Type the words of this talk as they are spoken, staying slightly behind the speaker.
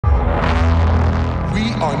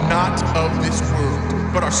are not of this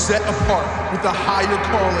world, but are set apart with a higher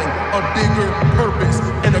calling, a bigger purpose,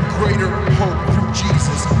 and a greater hope through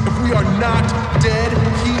Jesus. If we are not dead,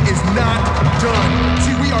 he is not done.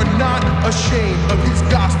 See, we are not ashamed of his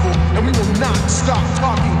gospel, and we will not stop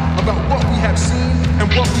talking about what we have seen and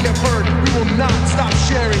what we have heard. We will not stop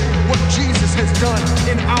sharing what Jesus has done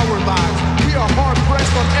in our lives. We are hard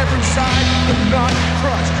pressed on every side, but not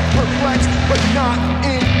crushed, perplexed, but not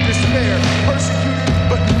in despair, persecuted,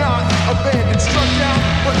 but not abandoned, struck down,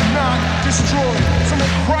 but not destroyed. So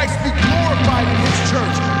may Christ be glorified in his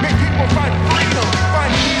church. May people find freedom,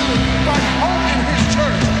 find healing, find hope in his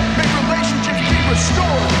church. May relationships be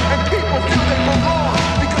restored and people feel they belong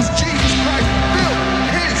because Jesus Christ built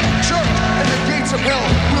his church, and the gates of hell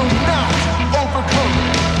will not overcome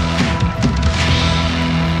it.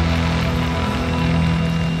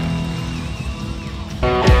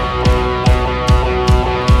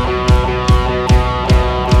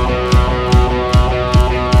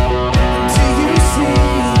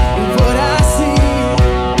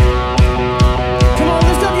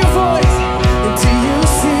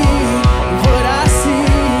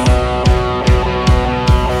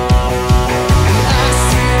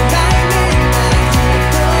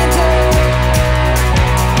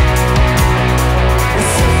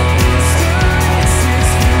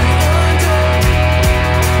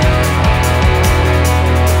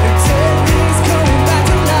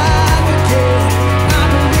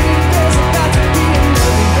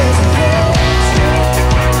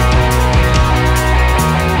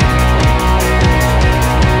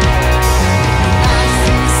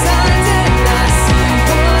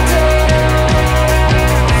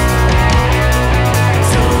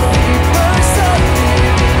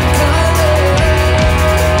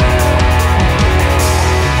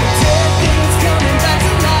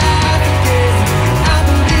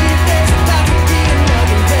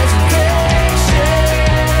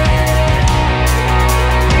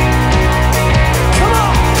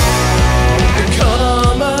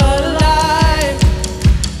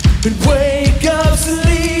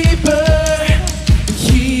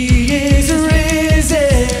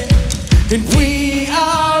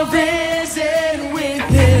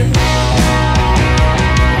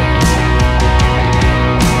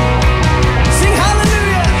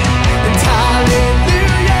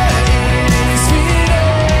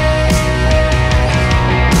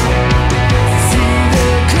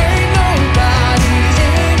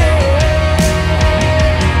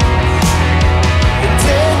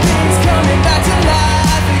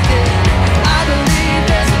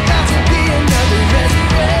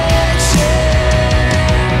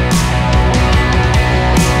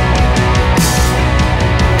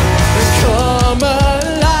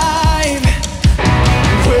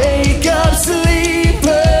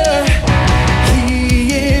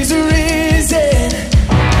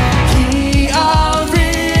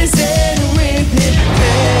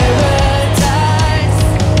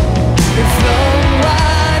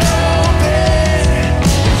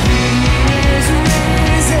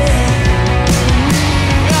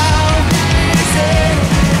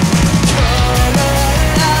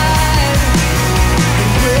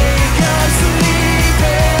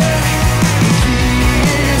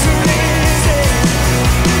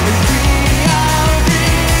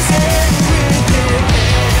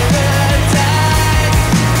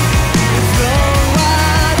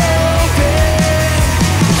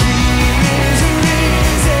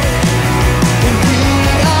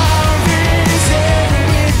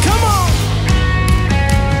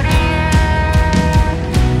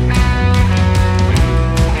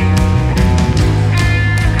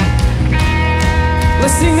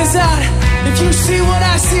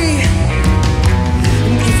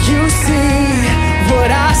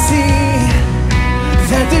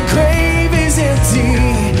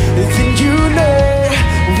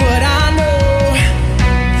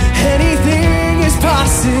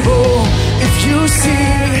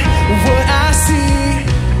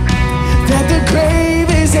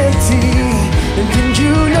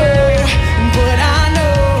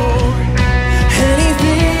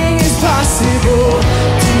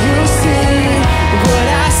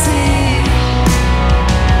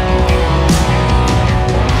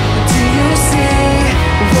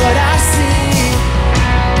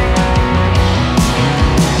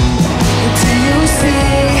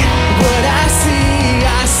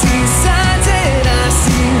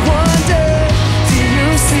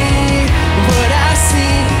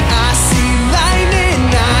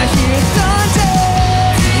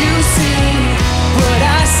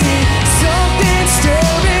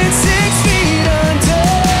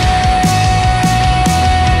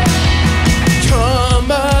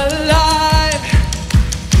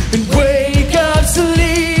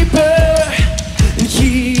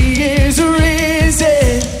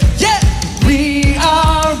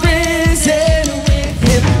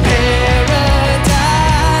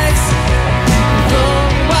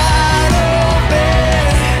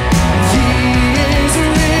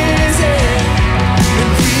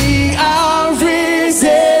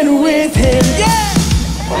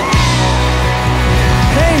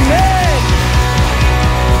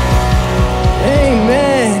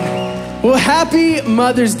 happy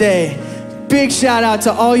Mother's Day. Big shout out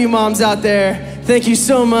to all you moms out there. Thank you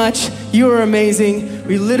so much. You are amazing.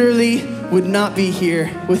 We literally would not be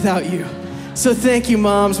here without you. So thank you,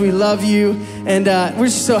 moms. We love you. And we're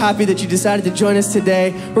just so happy that you decided to join us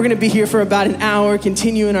today. We're going to be here for about an hour,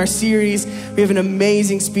 continuing our series. We have an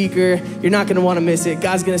amazing speaker. You're not going to want to miss it.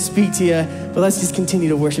 God's going to speak to you. But let's just continue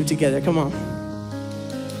to worship together. Come on.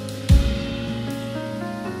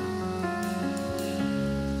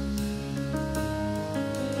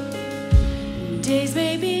 Days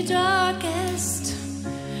may be darkest,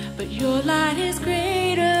 but your light is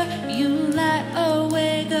greater. You light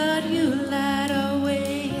away, God, you light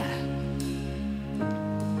away.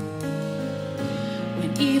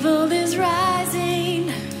 When evil is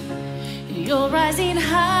rising, you're rising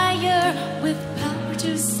higher, with power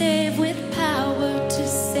to save, with power to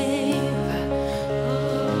save.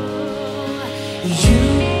 Oh,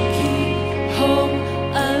 you keep hope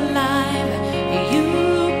alive. You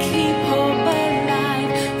keep hope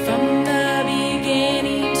alive from the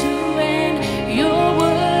beginning to end. Your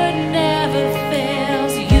word never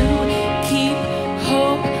fails. You keep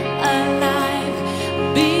hope alive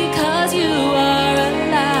because you are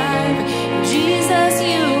alive. Jesus,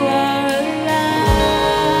 you are alive.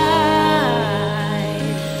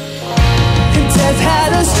 And death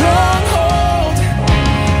had a stronghold,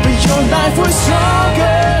 but your life was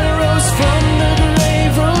stronger. Rose from the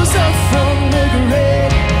grave, rose up from the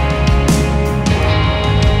grave.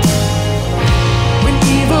 When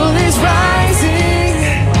evil is rising,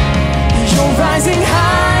 you're rising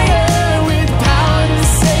higher, with power to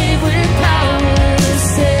save, with power to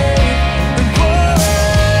save. Whoa,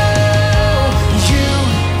 you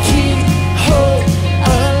keep hope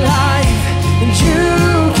alive, and you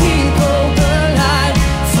keep hope alive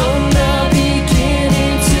from the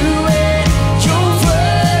beginning to end. Your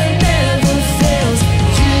word never fails.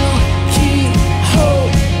 You keep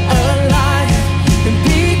hope alive, and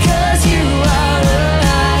because you are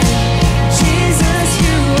alive, Jesus,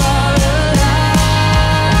 you are alive.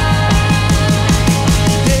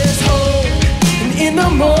 There's hope, and in the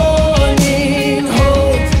morning,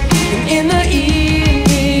 hope, and in the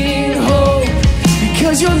evening, hope,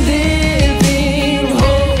 because you're living,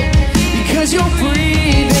 hope, because you're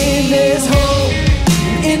breathing. There's hope,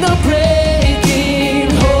 and in the breaking,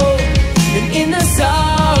 hope, and in the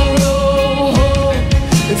sorrow, hope,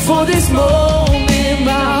 and for this moment,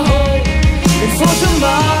 my hope, and for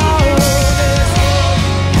tomorrow. There's hope,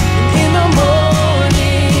 and in the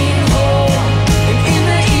morning, hope, and in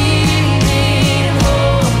the evening,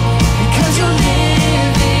 hope, because you're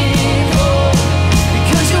living, hope,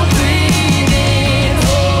 because you're breathing,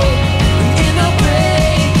 hope, and in the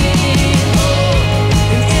breaking, hope,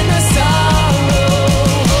 and in the sorrow,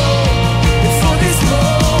 hope, and for this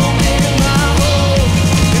moment, my hope,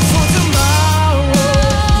 and for tomorrow.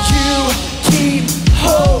 You keep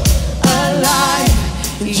hope alive,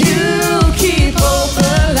 and you keep hope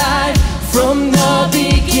alive from the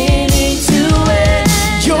beginning to end.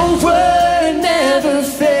 Your word never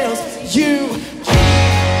fails. You keep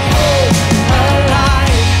hope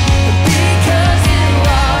alive, because you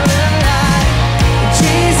are alive.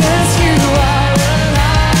 Jesus, you are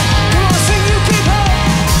alive. Come on, sing, you keep hope.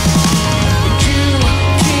 You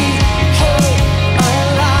keep hope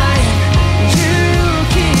alive. You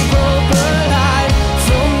keep hope alive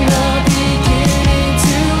from the beginning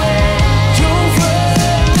to end. Your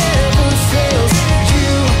word never fails.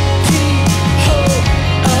 You keep hope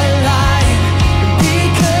alive,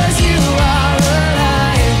 because you are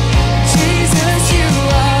alive. Jesus, you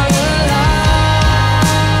are alive.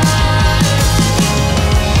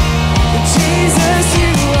 Jesus,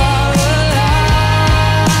 you are alive.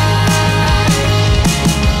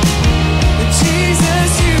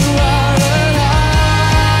 Jesus, you are alive.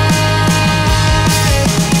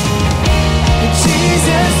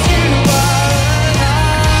 Jesus, you are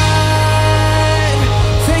alive.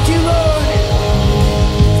 Thank you, Lord.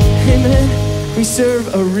 Amen. We serve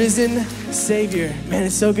a risen Savior. Man,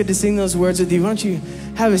 it's so good to sing those words with you. Why don't you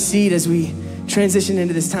have a seat as we transition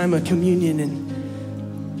into this time of communion? And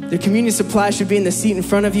the communion supply should be in the seat in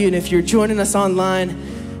front of you. And if you're joining us online,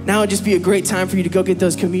 now would just be a great time for you to go get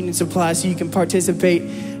those communion supplies so you can participate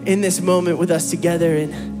in this moment with us together.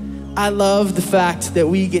 And I love the fact that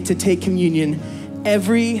we get to take communion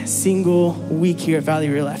every single week here at Valley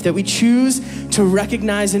Real Life, that we choose to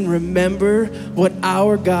recognize and remember what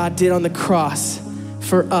our God did on the cross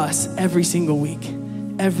for us every single week,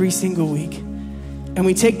 And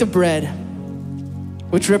we take the bread,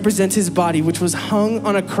 which represents his body, which was hung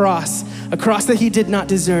on a cross that he did not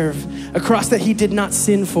deserve, a cross that he did not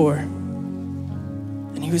sin for.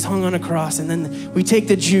 And he he was hung on a cross. And then we take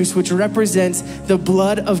the juice, which represents the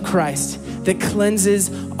blood of Christ that cleanses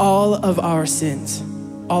all of our sins,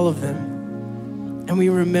 all of them. And we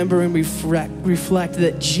remember and reflect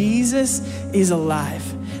that Jesus is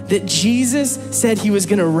alive, that Jesus said he was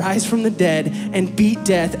gonna rise from the dead and beat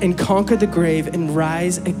death and conquer the grave and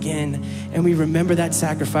rise again. And we remember that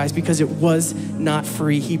sacrifice because it was not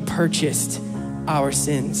free. He purchased our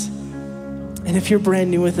sins. And if you're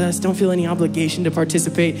brand new with us, don't feel any obligation to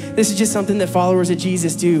participate. This is just something that followers of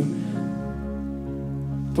Jesus do.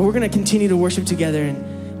 But we're gonna continue to worship together.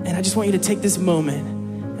 And I just want you to take this moment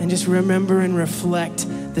and just remember and reflect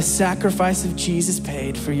the sacrifice of Jesus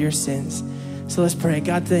paid for your sins. So let's pray.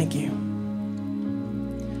 God, thank you.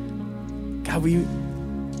 God,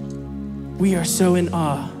 we are so in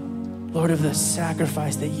awe, Lord, of the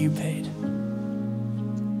sacrifice that you paid.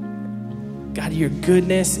 God, your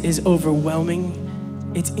goodness is overwhelming.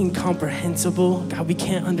 It's incomprehensible. God, we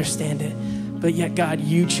can't understand it. But yet, God,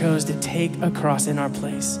 you chose to take a cross in our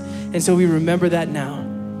place. And so we remember that now.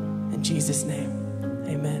 In Jesus' name,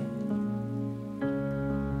 amen.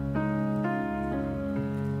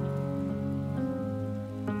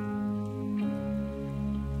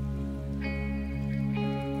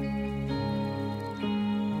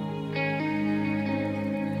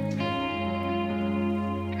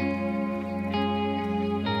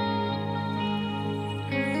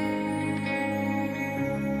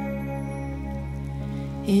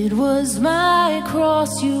 It was my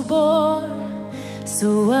cross you bore,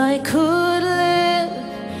 so I could live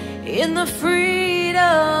in the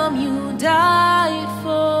freedom you died for.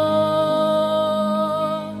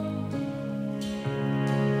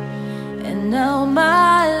 And now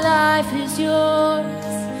my life is yours,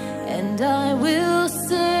 and I will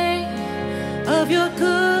sing of your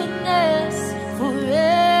goodness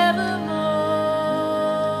forevermore.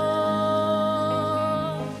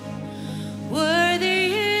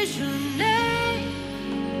 Worthy is your name,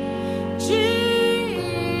 Jesus.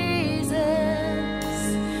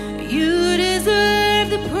 You deserve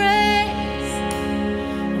the praise.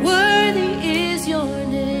 Worthy is your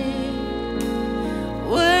name.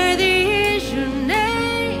 Worthy is your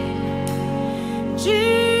name,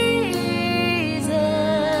 Jesus.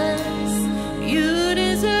 You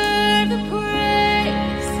deserve the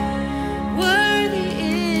praise. Worthy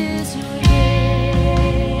is your name.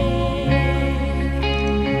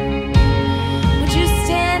 Would you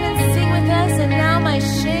stand and sing with us? And now my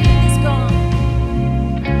shame is gone.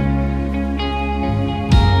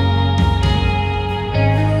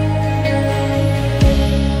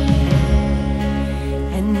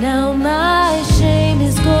 And now my shame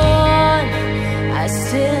is gone. I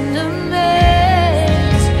stand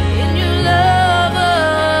amazed in your love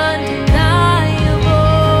undeniable.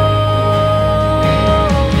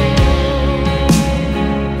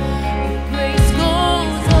 Your grace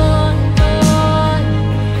goes on,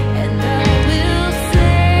 and I will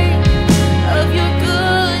sing of your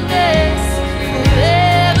goodness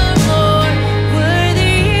forevermore.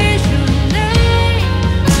 Worthy is your name,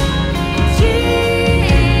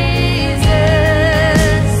 Jesus.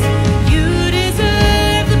 You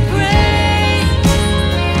deserve the praise.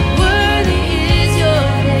 Worthy is your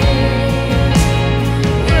name.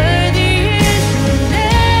 Worthy is your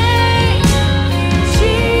name,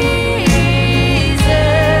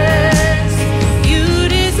 Jesus. You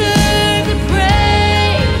deserve the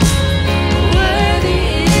praise. Worthy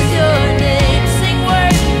is your name. Sing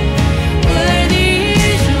worthy. Worthy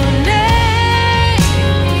is your name,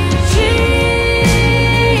 Jesus.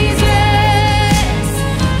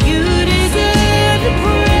 You deserve the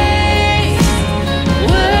praise.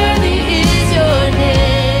 Worthy is your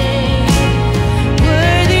name.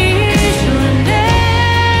 Worthy is your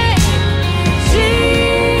name,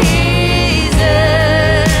 Jesus.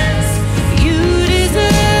 You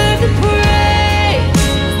deserve the praise.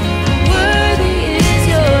 Worthy is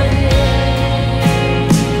your name.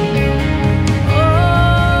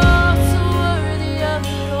 Oh, so worthy of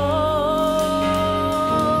it all.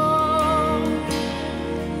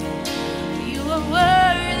 You are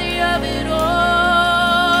worthy of it all.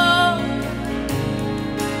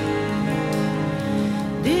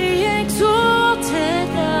 Be exalted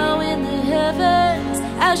now in the heavens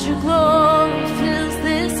as your glory fills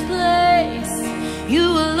this place. You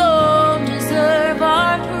alone deserve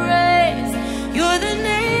our praise. You're the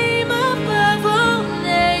name above all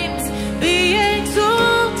names. Be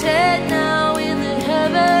exalted now in the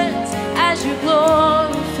heavens as your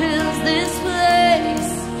glory fills this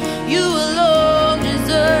place. You alone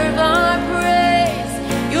deserve our praise.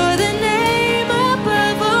 You're the name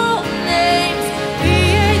above all names. Be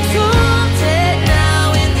exalted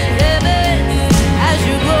now in the heavens as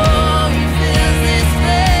your glory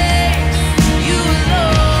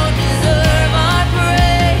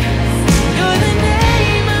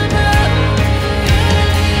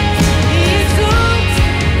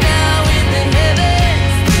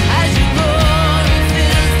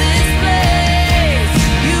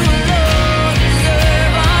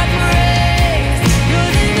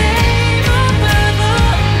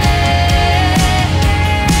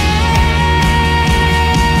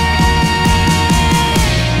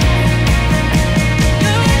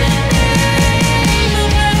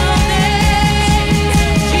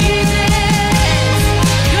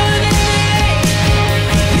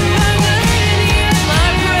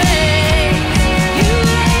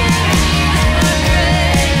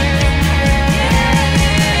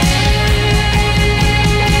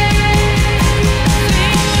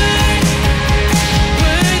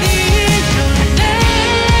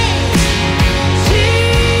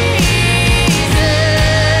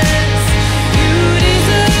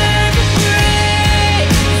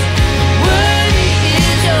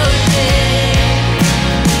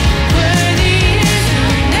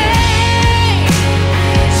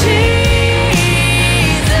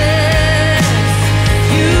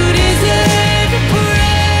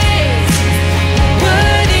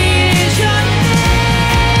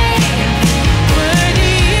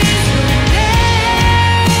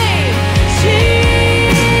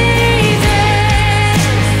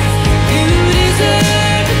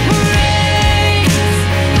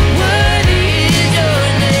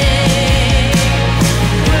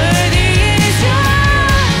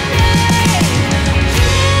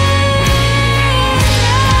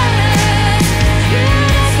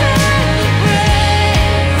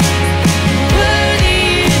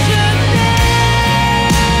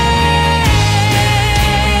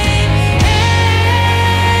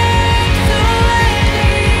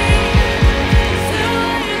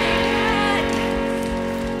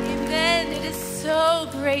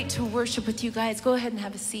worship with you guys. Go ahead and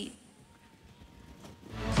have a seat.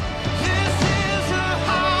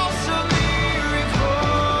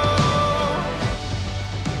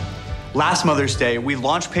 Last Mother's Day, we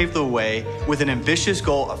launched Pave the Way with an ambitious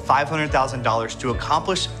goal of $500,000 to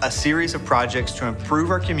accomplish a series of projects to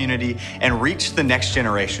improve our community and reach the next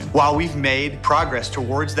generation. While we've made progress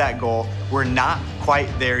towards that goal, we're not quite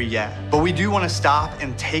there yet. But we do want to stop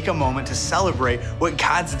and take a moment to celebrate what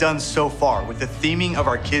God's done so far with the theming of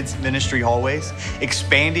our kids' ministry hallways,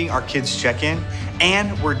 expanding our kids' check-in,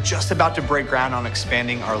 and we're just about to break ground on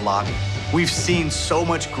expanding our lobby. We've seen so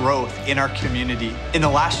much growth in our community. In the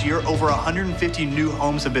last year, over 150 new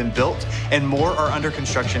homes have been built and more are under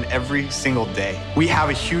construction every single day. We have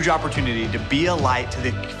a huge opportunity to be a light to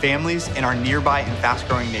the families in our nearby and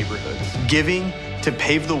fast-growing neighborhoods. Giving to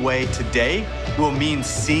Pave the Way today will mean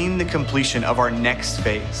seeing the completion of our next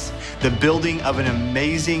phase, the building of an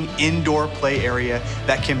amazing indoor play area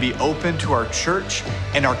that can be open to our church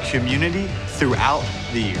and our community throughout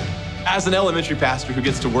the year. As an elementary pastor who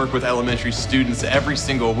gets to work with elementary students every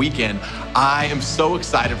single weekend, I am so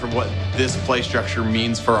excited for what this play structure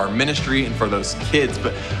means for our ministry and for those kids.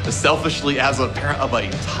 But selfishly, as a parent of a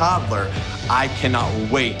toddler, I cannot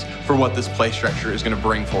wait for what this play structure is going to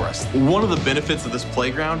bring for us. One of the benefits of this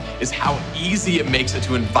playground is how easy it makes it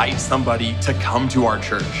to invite somebody to come to our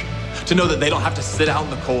church. To know that they don't have to sit out in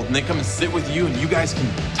the cold and they come and sit with you and you guys can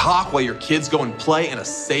talk while your kids go and play in a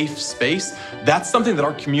safe space. That's something that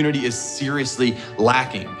our community is seriously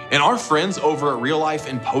lacking. And our friends over at Real Life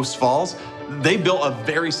in Post Falls, they built a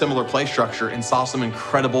very similar play structure and saw some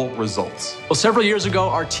incredible results. Well, several years ago,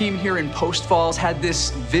 our team here in Post Falls had this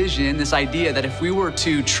vision, this idea that if we were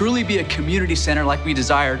to truly be a community center like we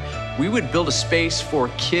desired, we would build a space for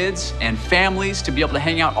kids and families to be able to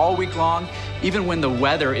hang out all week long, even when the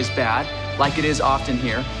weather is bad, like it is often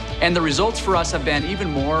here. And the results for us have been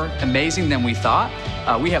even more amazing than we thought.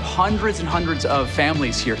 We have hundreds and hundreds of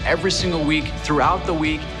families here every single week, throughout the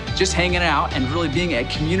week, just hanging out and really being a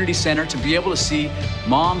community center to be able to see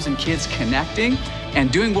moms and kids connecting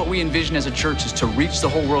and doing what we envision as a church is to reach the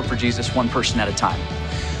whole world for Jesus one person at a time.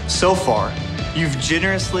 So far, you've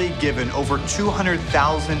generously given over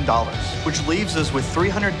 $200,000, which leaves us with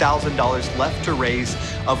 $300,000 left to raise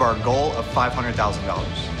of our goal of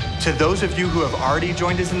 $500,000. To those of you who have already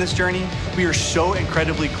joined us in this journey, we are so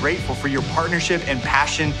incredibly grateful for your partnership and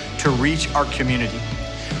passion to reach our community.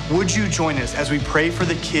 Would you join us as we pray for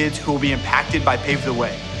the kids who will be impacted by Pave the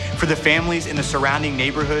Way, for the families in the surrounding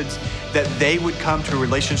neighborhoods, that they would come to a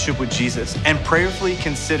relationship with Jesus, and prayerfully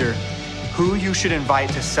consider who you should invite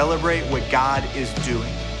to celebrate what God is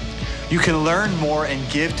doing. You can learn more and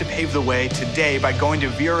give to Pave the Way today by going to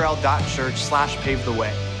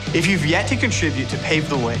vrl.church/pavetheway. If you've yet to contribute to Pave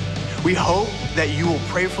the Way, we hope that you will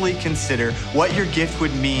prayerfully consider what your gift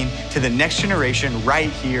would mean to the next generation right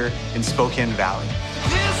here in Spokane Valley.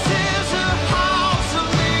 This is a house of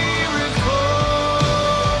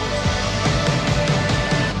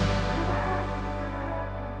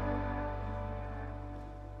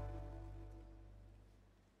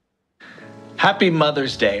Happy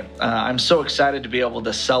Mother's Day. I'm so excited to be able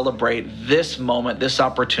to celebrate this moment, this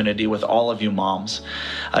opportunity with all of you moms.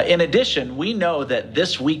 In addition, we know that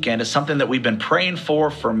this weekend is something that we've been praying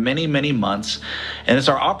for many, many months, and it's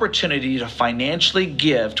our opportunity to financially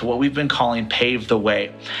give to what we've been calling Pave the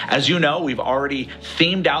Way. As you know, we've already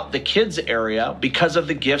themed out the kids area because of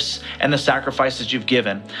the gifts and the sacrifices you've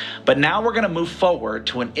given. But now we're going to move forward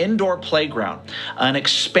to an indoor playground, an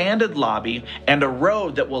expanded lobby, and a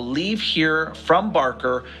road that will leave here from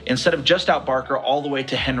Barker, instead of just out Barker, all the way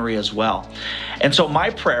to Henry as well. And so my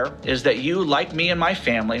prayer is that you, like me and my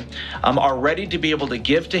family, are ready to be able to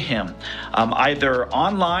give to him, either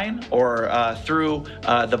online or through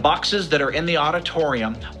the boxes that are in the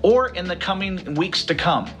auditorium, or in the coming weeks to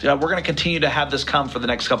come. We're going to continue to have this come for the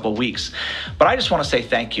next couple of weeks. But I just want to say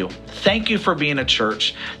thank you. Thank you for being a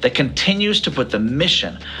church that continues to put the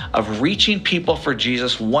mission of reaching people for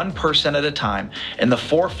Jesus one person at a time in the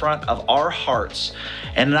forefront of our hearts.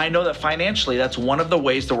 And I know that financially, that's one of the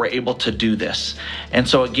ways that we're able to do this. And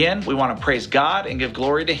so again, we want to praise God and give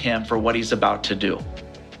glory to him for what he's about to do.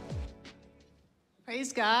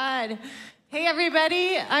 Praise God. Hey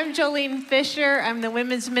everybody, I'm Jolene Fisher. I'm the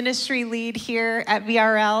women's ministry lead here at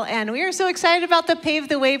VRL, and we are so excited about the Pave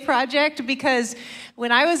the Way project because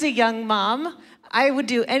when I was a young mom, I would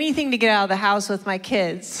do anything to get out of the house with my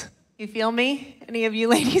kids. You feel me? Any of you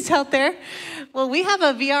ladies out there? Well, we have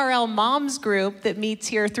a VRL moms group that meets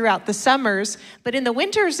here throughout the summers, but in the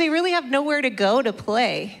winters, they really have nowhere to go to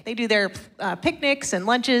play. They do their picnics and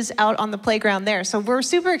lunches out on the playground there. So we're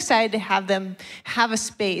super excited to have them have a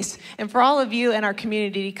space, and for all of you in our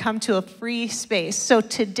community to come to a free space. So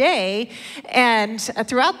today and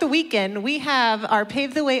throughout the weekend, we have our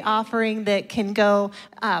Pave the Way offering that can go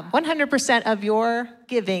 100% of your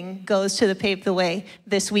giving goes to the Pave the Way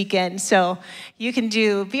this weekend. So you can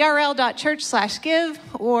do vrl.church/give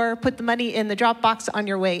or put the money in the drop box on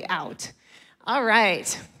your way out. All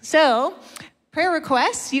right. So prayer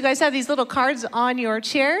requests. You guys have these little cards on your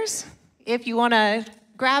chairs. If you want to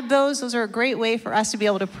grab those are a great way for us to be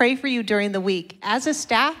able to pray for you during the week. As a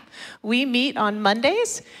staff, we meet on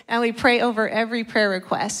Mondays and we pray over every prayer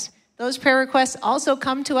request. Those prayer requests also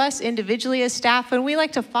come to us individually as staff, and we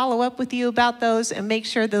like to follow up with you about those and make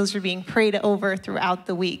sure those are being prayed over throughout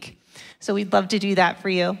the week. So we'd love to do that for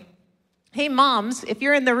you. Hey, moms, if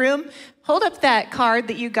you're in the room, hold up that card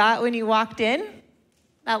that you got when you walked in,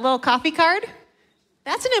 that little coffee card.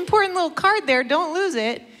 That's an important little card there. Don't lose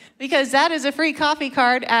it, because that is a free coffee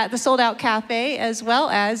card at the Sold Out Cafe, as well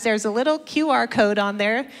as there's a little QR code on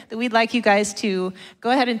there that we'd like you guys to go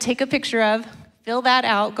ahead and take a picture of. Fill that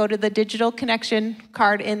out, go to the digital connection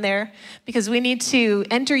card in there, because we need to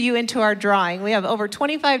enter you into our drawing. We have over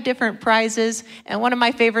 25 different prizes, and one of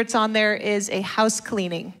my favorites on there is a house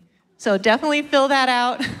cleaning. So definitely fill that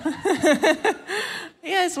out.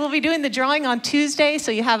 Yes, we'll be doing the drawing on Tuesday, so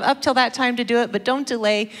you have up till that time to do it, but don't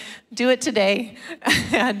delay. Do it today.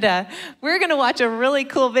 And we're going to watch a really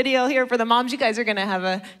cool video here for the moms. You guys are going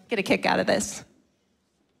to get a kick out of this.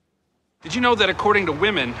 Did you know that according to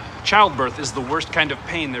women, childbirth is the worst kind of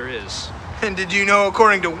pain there is? And did you know,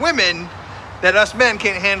 according to women, that us men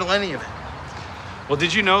can't handle any of it? Well,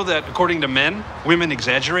 did you know that according to men, women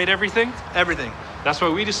exaggerate everything? Everything. That's why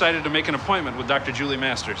we decided to make an appointment with Dr. Julie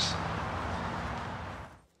Masters.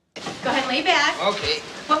 Go ahead and lay back. Okay.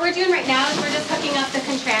 What we're doing right now is we're just hooking up the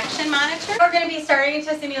contraction monitor. We're going to be starting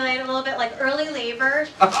to simulate a little bit like early labor.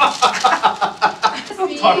 Don't talk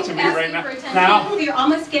to me right now. Now? So you're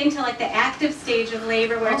almost getting to like the active stage of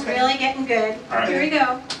labor where it's really getting good. All right. Here we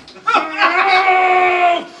go.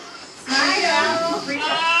 Smile. Breathe.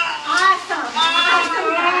 Awesome.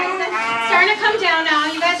 Awesome, guys. It's starting to come down now.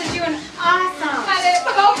 You guys are doing awesome.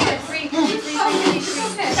 Focus. Breathe.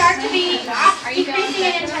 Start to beat. Are you decreasing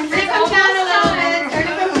in intensity? Come down a little bit. Start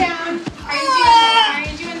to come down. Are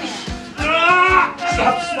you doing that?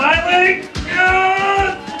 Stop smiling!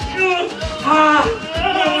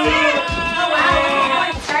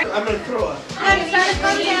 I'm going to throw up. Start to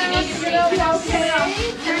come down.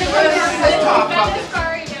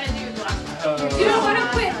 You don't want to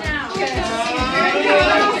quit now. Here we go.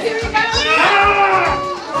 Here we go.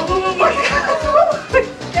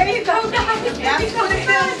 There you go, guys. That's what it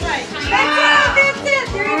feels like. That's it.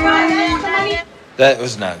 There you go. That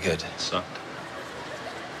was not good. Sucked.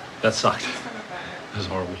 That sucked. That was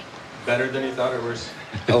horrible. Better than you thought, or worse?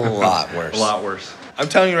 A lot worse. A lot worse. I'm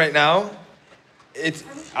telling you right now,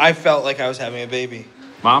 I felt like I was having a baby.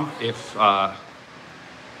 Mom, if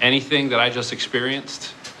anything that I just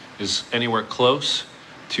experienced is anywhere close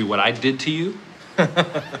to what I did to you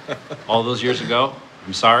all those years ago,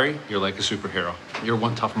 I'm sorry. You're like a superhero. You're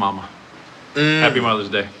one tough mama. Happy Mother's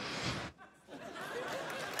Day.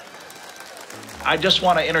 I just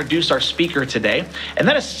want to introduce our speaker today, and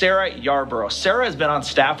that is Sarah Yarborough. Sarah has been on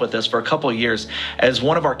staff with us for a couple of years as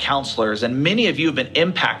one of our counselors, and many of you have been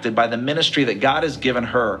impacted by the ministry that God has given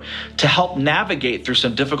her to help navigate through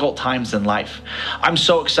some difficult times in life. I'm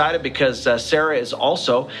so excited because Sarah is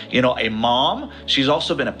also, a mom. She's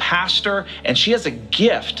also been a pastor, and she has a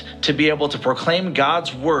gift to be able to proclaim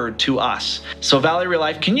God's word to us. So Valley Real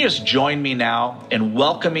Life, can you just join me now in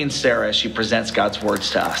welcoming Sarah as she presents God's words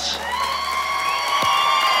to us?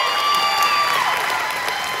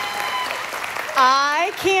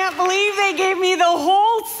 I can't believe they gave me the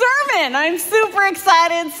whole sermon. I'm super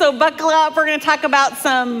excited, so buckle up. We're going to talk about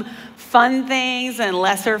some fun things and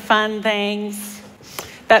lesser fun things.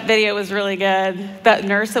 That video was really good. That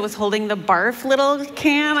nurse that was holding the barf little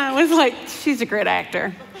can, I was like, she's a great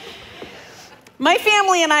actor. My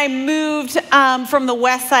family and I moved from the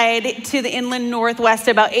west side to the inland northwest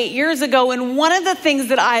about 8 years ago, and one of the things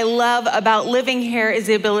that I love about living here is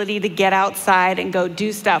the ability to get outside and go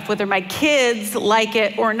do stuff, whether my kids like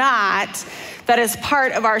it or not. That is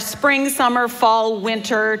part of our spring, summer, fall,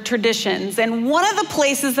 winter traditions. And one of the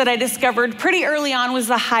places that I discovered pretty early on was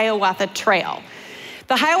the Hiawatha Trail.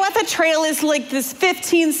 The Hiawatha Trail is like this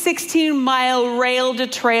 15, 16 mile rail to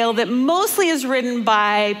trail that mostly is ridden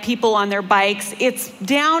by people on their bikes. It's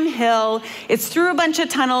downhill, it's through a bunch of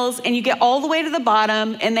tunnels, and you get all the way to the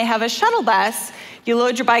bottom, and they have a shuttle bus. You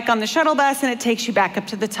load your bike on the shuttle bus, and it takes you back up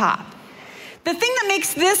to the top. The thing that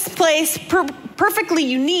makes this place perfectly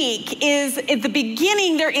unique is at the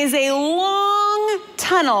beginning, there is a long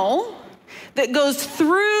tunnel that goes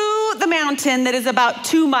through the mountain that is about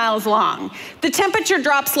 2 miles long. The temperature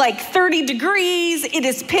drops like 30 degrees. It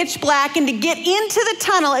is pitch black. And to get into the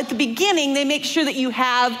tunnel at the beginning, they make sure that you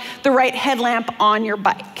have the right headlamp on your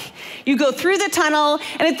bike. You go through the tunnel,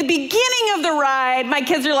 and at the beginning of the ride, my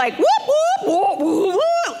kids are like, whoop, whoop, whoop, whoop,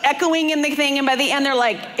 whoop, echoing in the thing. And by the end, they're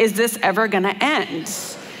like, is this ever gonna end?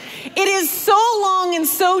 It is so long and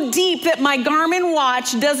so deep that my Garmin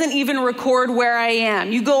watch doesn't even record where I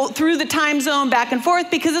am. You go through the time zone back and forth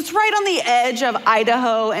because it's right on the edge of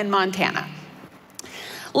Idaho and Montana.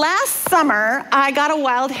 Last summer, I got a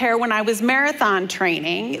wild hair when I was marathon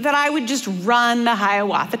training that I would just run the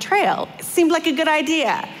Hiawatha Trail. It seemed like a good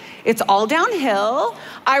idea. It's all downhill.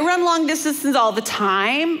 I run long distances all the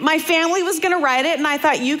time. My family was gonna ride it, and I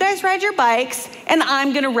thought, you guys ride your bikes, and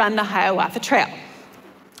I'm gonna run the Hiawatha Trail.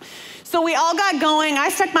 So we all got going. I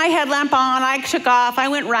stuck my headlamp on, I took off, I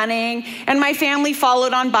went running, and my family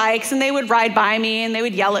followed on bikes, and they would ride by me, and they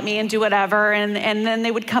would yell at me and do whatever, and then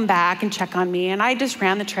they would come back and check on me, and I just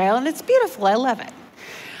ran the trail, and it's beautiful, I love it.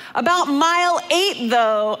 About mile 8,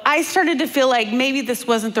 though, I started to feel like maybe this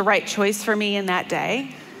wasn't the right choice for me in that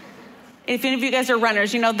day. If any of you guys are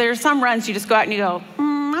runners, you know, there's some runs you just go out and you go,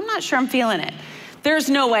 I'm not sure I'm feeling it.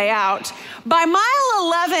 There's no way out. By mile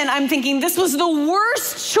 11, I'm thinking this was the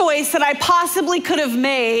worst choice that I possibly could have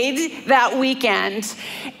made that weekend.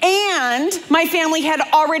 And my family had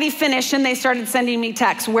already finished, and they started sending me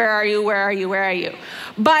texts. Where are you? Where are you? Where are you?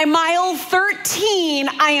 By mile 13,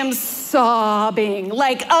 I am sobbing,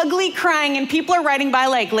 like ugly crying, and people are riding by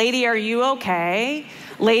like, lady, are you okay?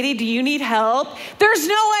 Lady, do you need help? There's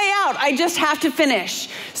no way out. I just have to finish.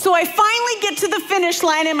 So I finally get to the finish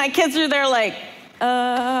line, and my kids are there like,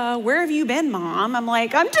 where have you been, Mom? I'm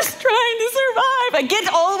like, I'm just trying to survive. I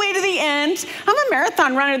get all the way to the end. I'm a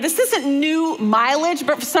marathon runner. This isn't new mileage,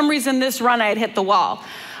 but for some reason this run I had hit the wall.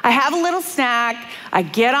 I have a little snack. I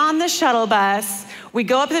get on the shuttle bus. We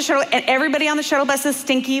go up to the shuttle, and everybody on the shuttle bus is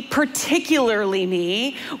stinky, particularly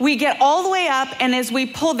me. We get all the way up, and as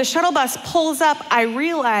the shuttle bus pulls up, I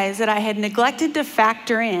realize that I had neglected to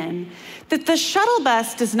factor in that the shuttle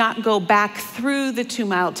bus does not go back through the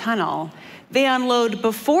 2-mile tunnel. They unload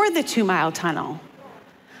before the 2-mile tunnel.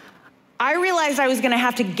 I realized I was gonna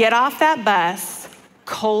have to get off that bus,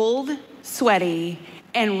 cold, sweaty,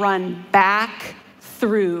 and run back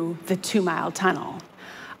through the 2-mile tunnel.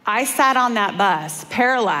 I sat on that bus,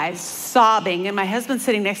 paralyzed, sobbing, and my husband's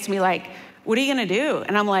sitting next to me like, what are you gonna do?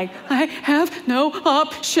 And I'm like, I have no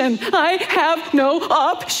option. I have no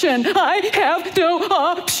option. I have no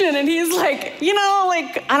option. And he's like,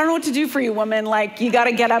 I don't know what to do for you, woman. Like, you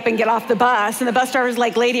gotta get up and get off the bus. And the bus driver's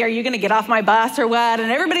like, lady, are you gonna get off my bus or what?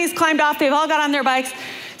 And everybody's climbed off. They've all got on their bikes.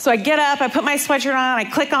 So I get up, I put my sweatshirt on, I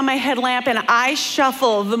click on my headlamp, and I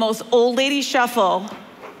shuffle the most old lady shuffle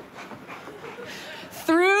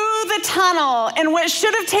through the tunnel, and what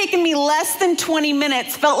should have taken me less than 20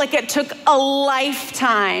 minutes felt like it took a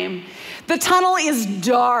lifetime. The tunnel is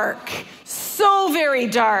dark, so very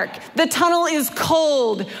dark. The tunnel is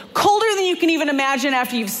cold, colder than you can even imagine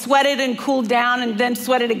after you've sweated and cooled down and then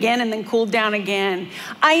sweated again and then cooled down again.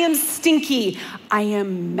 I am stinky. I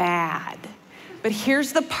am mad. But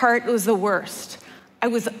here's the part that was the worst. I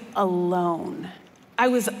was alone. I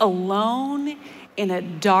was alone in a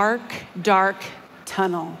dark, dark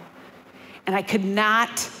tunnel, and I could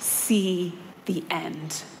not see the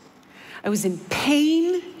end. I was in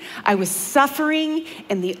pain, I was suffering,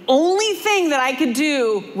 and the only thing that I could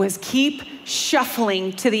do was keep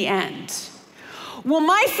shuffling to the end. Well,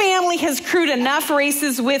 my family has crewed enough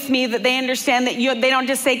races with me that they understand that they don't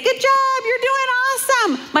just say, good job, you're doing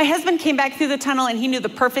awesome. My husband came back through the tunnel, and he knew the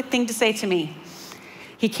perfect thing to say to me.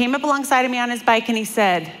 He came up alongside of me on his bike, and he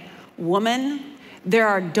said, woman, there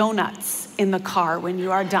are donuts in the car when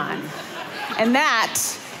you are done. And that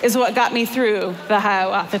is what got me through the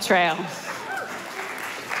Hiawatha Trail.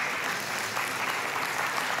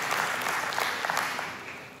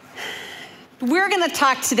 We're gonna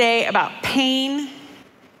talk today about pain,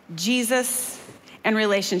 Jesus, and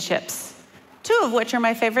relationships, 2 of which are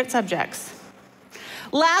my favorite subjects.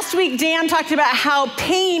 Last week, Dan talked about how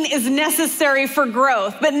pain is necessary for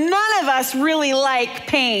growth, but none of us really like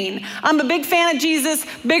pain. I'm a big fan of Jesus,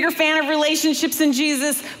 bigger fan of relationships in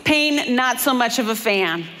Jesus. Pain, not so much of a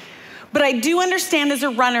fan. But I do understand as a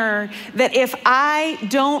runner that if I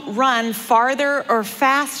don't run farther or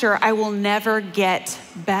faster, I will never get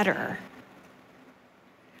better.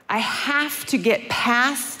 I have to get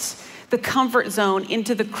past the comfort zone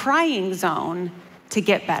into the crying zone to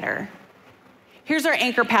get better. Here's our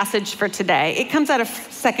anchor passage for today. It comes out of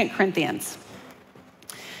 2 Corinthians.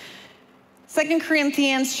 2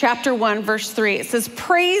 Corinthians chapter 1, verse 3. It says,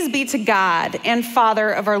 "Praise be to God and Father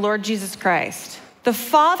of our Lord Jesus Christ, the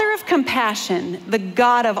Father of compassion, the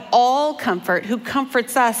God of all comfort, who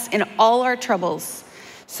comforts us in all our troubles,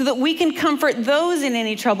 so that we can comfort those in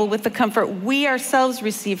any trouble with the comfort we ourselves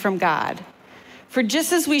receive from God. For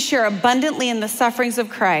just as we share abundantly in the sufferings of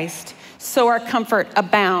Christ, so our comfort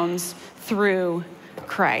abounds through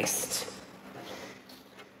Christ."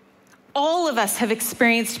 All of us have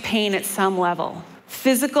experienced pain at some level: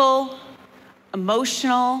 physical,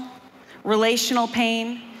 emotional, relational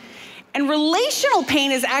pain. And relational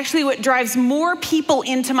pain is actually what drives more people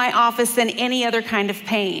into my office than any other kind of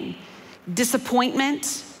pain.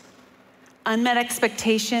 Disappointment, unmet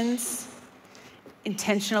expectations,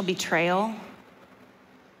 intentional betrayal.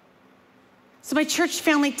 So my church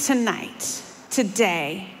family, tonight,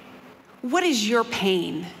 today, what is your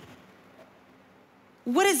pain?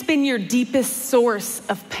 What has been your deepest source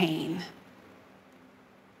of pain?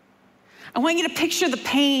 I want you to picture the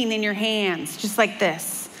pain in your hands, just like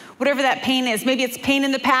this. Whatever that pain is, maybe it's pain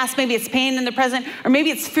in the past, maybe it's pain in the present, or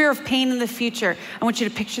maybe it's fear of pain in the future. I want you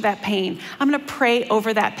to picture that pain. I'm gonna pray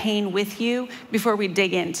over that pain with you before we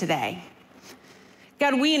dig in today.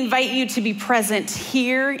 God, we invite you to be present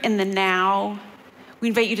here in the now. We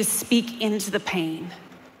invite you to speak into the pain.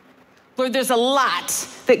 Lord, there's a lot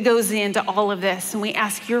that goes into all of this, and we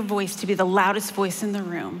ask your voice to be the loudest voice in the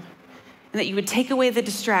room, and that you would take away the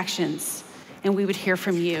distractions, and we would hear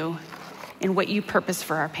from you and what you purpose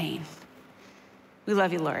for our pain. We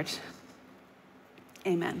love you, Lord.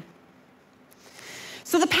 Amen.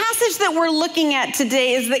 So the passage that we're looking at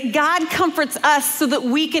today is that God comforts us so that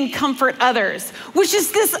we can comfort others, which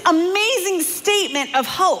is this amazing statement of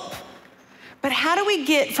hope. But how do we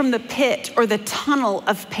get from the pit or the tunnel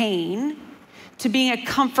of pain to being a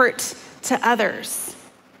comfort to others?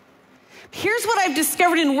 Here's what I've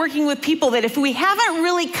discovered in working with people, that if we haven't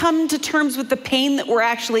really come to terms with the pain that we're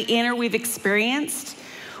actually in or we've experienced,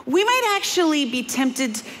 we might actually be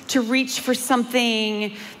tempted to reach for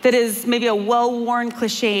something that is maybe a well-worn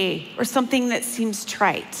cliche or something that seems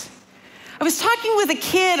trite. I was talking with a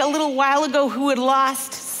kid a little while ago who had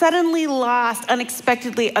suddenly lost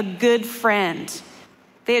unexpectedly a good friend.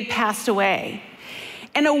 They had passed away.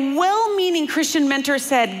 And a well-meaning Christian mentor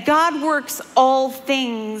said, God works all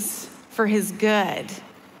things for his good.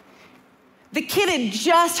 The kid had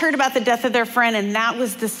just heard about the death of their friend, and that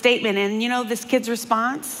was the statement. And you know this kid's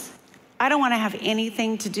response? I don't want to have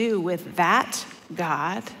anything to do with that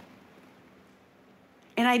God.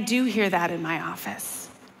 And I do hear that in my office.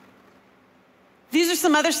 These are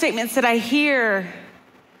some other statements that I hear.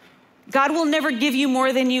 God will never give you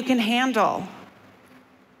more than you can handle.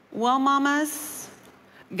 Well, mamas,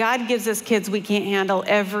 God gives us kids we can't handle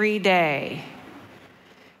every day.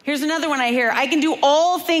 Here's another one I hear. I can do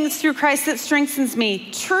all things through Christ that strengthens me.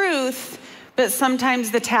 Truth, but sometimes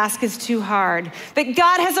the task is too hard. That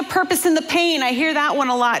God has a purpose in the pain. I hear that one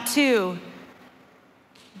a lot too.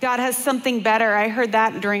 God has something better. I heard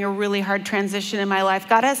that during a really hard transition in my life.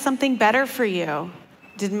 God has something better for you.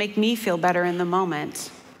 Didn't make me feel better in the moment.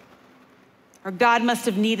 Or God must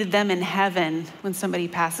have needed them in heaven when somebody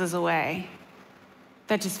passes away.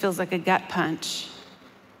 That just feels like a gut punch.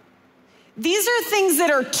 These are things that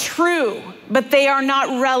are true, but they are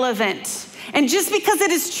not relevant. And just because it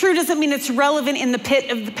is true doesn't mean it's relevant in the pit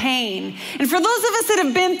of the pain. And for those of us that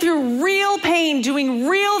have been through real pain, doing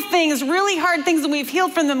real things, really hard things, and we've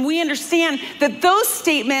healed from them, we understand that those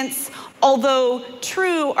statements, although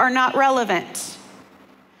true, are not relevant.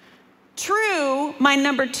 True, my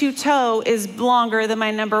number 2 toe is longer than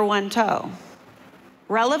my number 1 toe.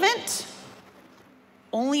 Relevant?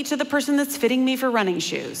 Only to the person that's fitting me for running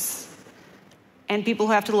shoes. And people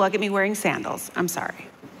who have to look at me wearing sandals. I'm sorry.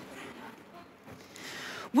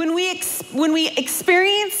 When we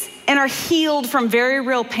experience and are healed from very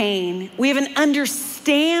real pain, we have an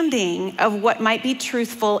understanding of what might be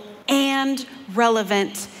truthful and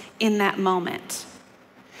relevant in that moment.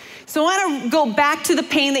 So I want to go back to the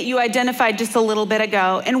pain that you identified just a little bit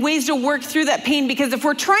ago and ways to work through that pain, because if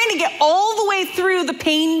we're trying to get all the way through the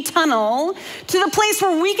pain tunnel to the place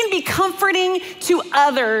where we can be comforting to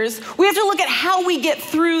others, we have to look at how we get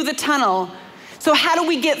through the tunnel. So how do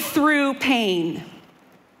we get through pain?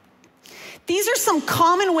 These are some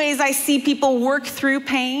common ways I see people work through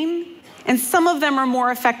pain And some of them are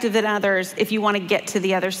more effective than others if you want to get to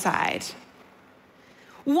the other side.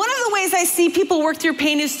 One of the ways I see people work through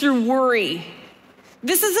pain is through worry.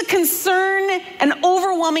 This is a concern, an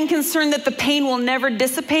overwhelming concern that the pain will never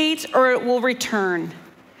dissipate or it will return.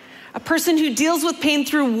 A person who deals with pain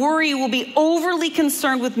through worry will be overly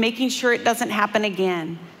concerned with making sure it doesn't happen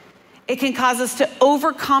again. It can cause us to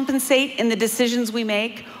overcompensate in the decisions we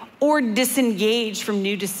make or disengage from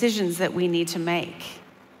new decisions that we need to make.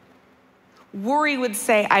 Worry would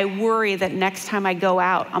say, I worry that next time I go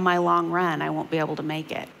out on my long run, I won't be able to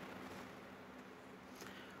make it.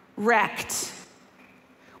 Wrecked.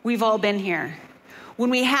 We've all been here. When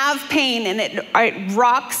we have pain and it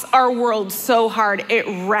rocks our world so hard,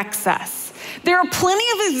 it wrecks us. There are plenty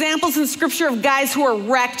of examples in Scripture of guys who are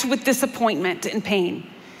wrecked with disappointment and pain.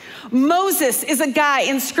 Moses is a guy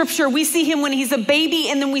in Scripture. We see him when he's a baby,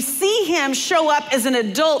 and then we see him show up as an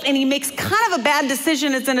adult, and he makes kind of a bad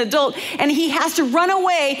decision as an adult, and he has to run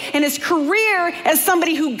away, and his career as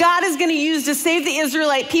somebody who God is going to use to save the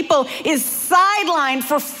Israelite people is sidelined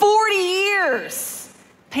for 40 years.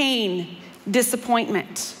 Pain,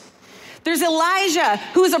 disappointment. There's Elijah,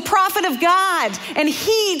 who is a prophet of God, and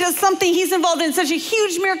he does something, he's involved in such a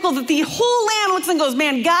huge miracle that the whole land looks and goes,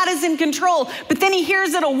 man, God is in control. But then he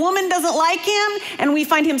hears that a woman doesn't like him, and we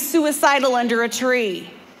find him suicidal under a tree.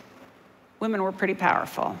 Women were pretty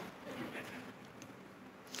powerful.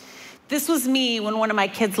 This was me when one of my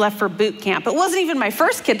kids left for boot camp. It wasn't even my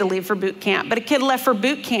first kid to leave for boot camp, but a kid left for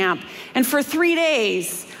boot camp. And for 3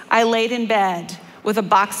 days, I laid in bed with a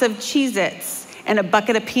box of Cheez-Its and a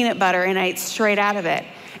bucket of peanut butter, and I ate straight out of it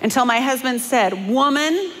until my husband said,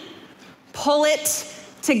 woman, pull it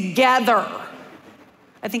together.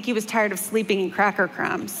 I think he was tired of sleeping in cracker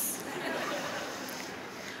crumbs.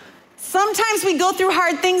 Sometimes we go through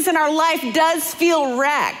hard things and our life does feel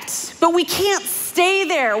wrecked, but we can't stay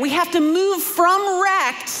there. We have to move from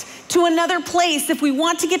wrecked to another place if we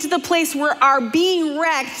want to get to the place where our being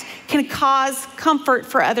wrecked can cause comfort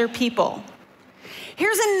for other people.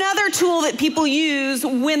 Here's another tool that people use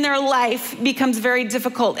when their life becomes very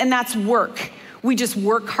difficult, and that's work. We just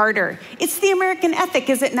work harder. It's the American ethic,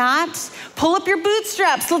 is it not? Pull up your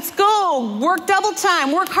bootstraps. Let's go. Work double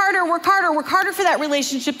time. Work harder, work harder, work harder for that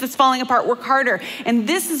relationship that's falling apart. Work harder. And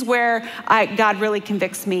this is where God really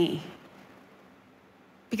convicts me.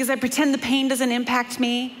 Because I pretend the pain doesn't impact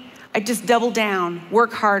me. I just double down,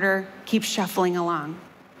 work harder, keep shuffling along.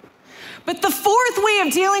 But the fourth way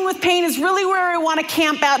of dealing with pain is really where I want to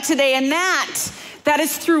camp out today, and that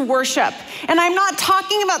is through worship. And I'm not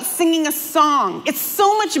talking about singing a song. It's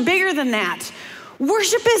so much bigger than that.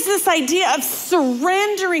 Worship is this idea of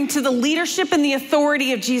surrendering to the leadership and the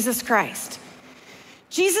authority of Jesus Christ.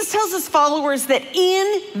 Jesus tells his followers that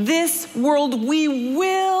in this world we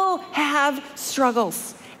will have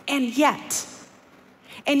struggles, and yet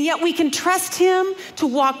we can trust him to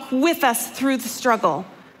walk with us through the struggle.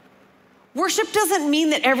 Worship doesn't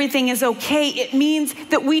mean that everything is okay. It means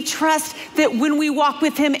that we trust that when we walk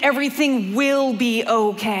with him, everything will be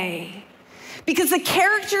okay. Because the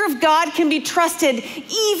character of God can be trusted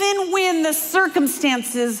even when the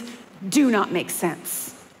circumstances do not make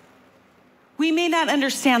sense. We may not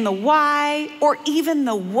understand the why or even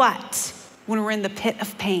the what when we're in the pit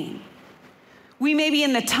of pain. We may be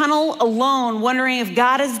in the tunnel alone, wondering if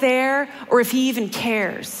God is there or if he even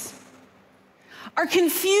cares. Our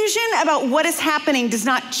confusion about what is happening does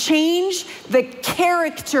not change the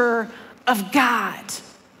character of God.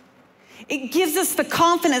 It gives us the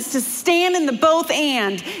confidence to stand in the both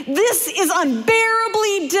and. This is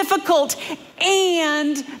unbearably difficult,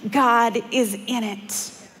 and God is in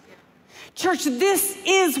it. Church, this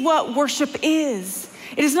is what worship is.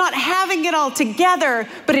 It is not having it all together,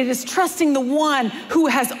 but it is trusting the one who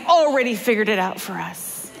has already figured it out for us.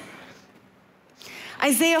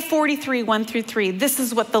 Isaiah 43, 1-3, this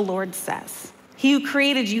is what the Lord says. He who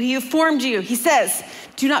created you, he who formed you, he says,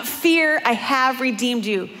 do not fear, I have redeemed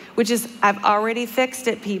you, which is, I've already fixed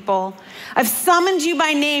it, people. I've summoned you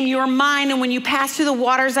by name, you are mine, and when you pass through the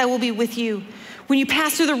waters, I will be with you. When you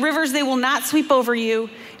pass through the rivers, they will not sweep over you,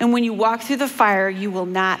 and when you walk through the fire, you will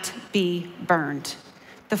not be burned.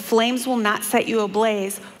 The flames will not set you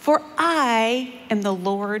ablaze, for I am the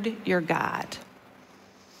Lord your God.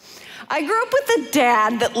 I grew up with a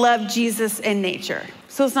dad that loved Jesus and nature,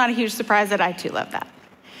 so it's not a huge surprise that I too love that.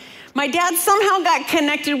 My dad somehow got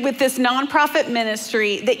connected with this nonprofit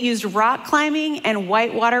ministry that used rock climbing and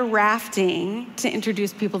whitewater rafting to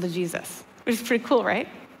introduce people to Jesus, which is pretty cool, right?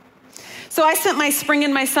 So I spent my spring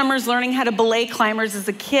and my summers learning how to belay climbers as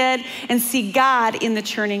a kid and see God in the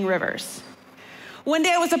churning rivers. One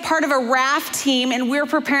day I was a part of a raft team, and we were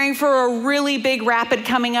preparing for a really big rapid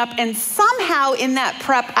coming up, and somehow in that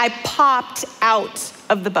prep, I popped out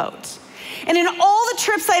of the boat. And in all the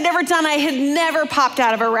trips I'd ever done, I had never popped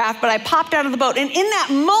out of a raft, but I popped out of the boat. And in that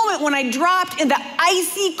moment when I dropped into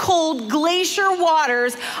icy cold glacier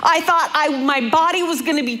waters, I thought my body was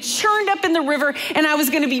gonna be churned up in the river and I was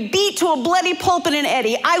gonna be beat to a bloody pulp in an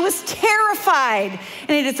eddy. I was terrified.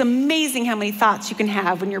 And it is amazing how many thoughts you can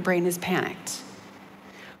have when your brain is panicked.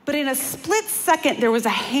 But in a split second, there was a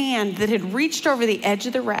hand that had reached over the edge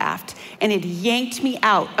of the raft and had yanked me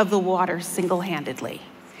out of the water single-handedly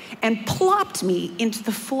and plopped me into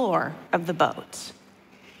the floor of the boat.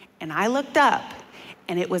 And I looked up,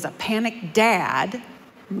 and it was a panicked dad,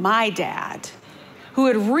 my dad, who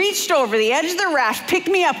had reached over the edge of the raft, picked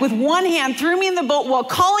me up with one hand, threw me in the boat while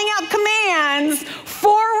calling out commands,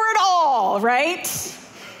 forward all, right?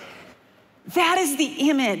 That is the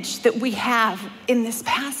image that we have in this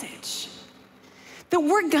passage. That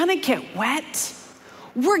we're gonna get wet,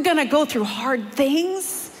 we're gonna go through hard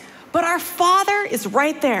things, but our Father is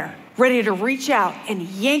right there, ready to reach out and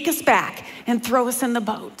yank us back and throw us in the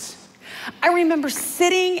boat. I remember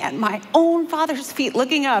sitting at my own father's feet,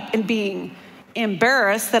 looking up and being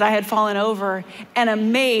embarrassed that I had fallen over and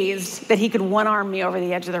amazed that he could one-arm me over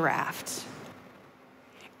the edge of the raft.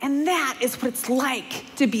 And that is what it's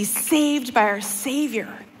like to be saved by our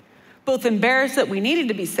Savior. Both embarrassed that we needed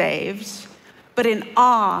to be saved, but in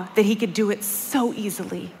awe that he could do it so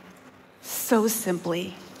easily, so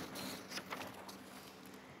simply.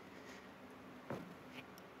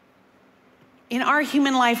 In our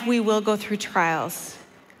human life, we will go through trials.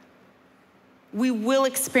 We will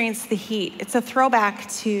experience the heat. It's a throwback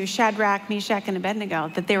to Shadrach, Meshach, and Abednego,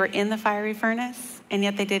 that they were in the fiery furnace, and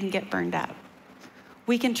yet they didn't get burned up.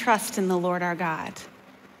 We can trust in the Lord our God.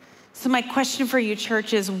 So my question for you,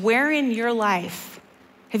 church, is where in your life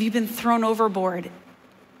have you been thrown overboard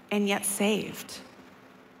and yet saved?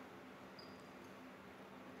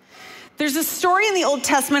 There's a story in the Old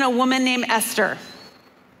Testament, a woman named Esther.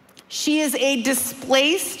 She is a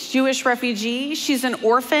displaced Jewish refugee. She's an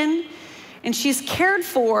orphan, and she's cared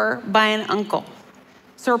for by an uncle.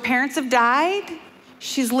 So her parents have died.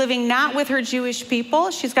 She's living not with her Jewish people.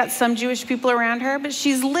 She's got some Jewish people around her, but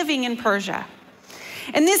she's living in Persia.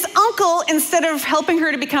 And this uncle, instead of helping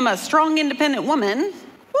her to become a strong, independent woman,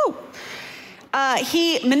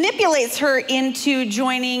 he manipulates her into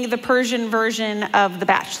joining the Persian version of The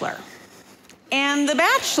Bachelor. And The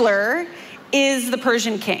Bachelor is the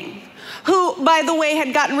Persian king, who, by the way,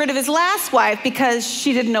 had gotten rid of his last wife because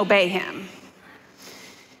she didn't obey him.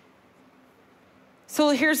 So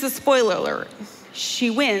here's the spoiler alert. She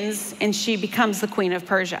wins, and she becomes the queen of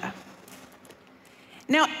Persia.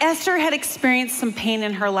 Now, Esther had experienced some pain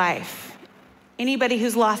in her life. Anybody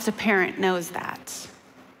who's lost a parent knows that.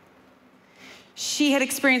 She had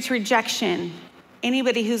experienced rejection.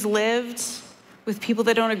 Anybody who's lived with people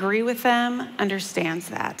that don't agree with them understands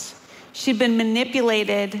that. She'd been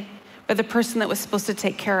manipulated by the person that was supposed to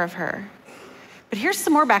take care of her. But here's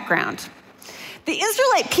some more background. The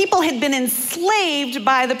Israelite people had been enslaved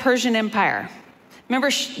by the Persian Empire. Remember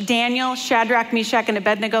Daniel, Shadrach, Meshach, and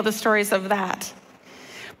Abednego, the stories of that.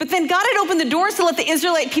 But then God had opened the doors to let the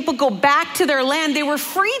Israelite people go back to their land. They were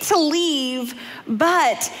free to leave,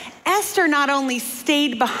 but Esther not only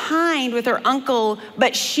stayed behind with her uncle,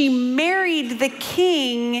 but she married the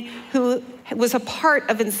king who was a part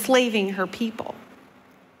of enslaving her people.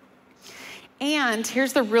 And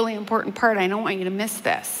here's the really important part. I don't want you to miss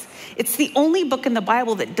this. It's the only book in the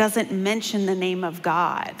Bible that doesn't mention the name of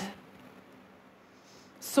God.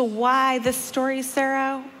 So why this story,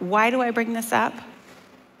 Sarah? Why do I bring this up?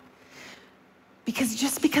 Because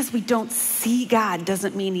just because we don't see God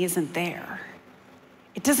doesn't mean he isn't there.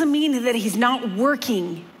 It doesn't mean that he's not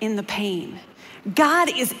working in the pain.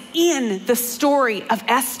 God is in the story of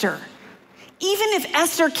Esther. Even if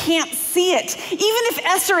Esther can't see it, even if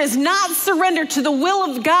Esther is not surrendered to the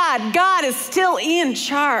will of God, God is still in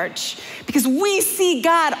charge because we see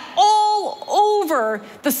God all over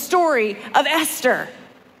the story of Esther.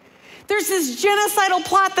 There's this genocidal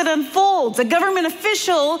plot that unfolds. A government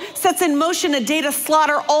official sets in motion a day to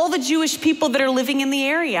slaughter all the Jewish people that are living in the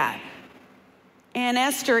area. And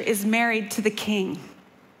Esther is married to the king.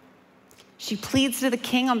 She pleads to the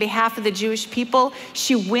king on behalf of the Jewish people.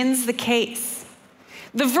 She wins the case.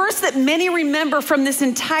 The verse that many remember from this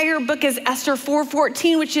entire book is Esther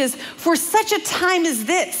 4:14, which is, for such a time as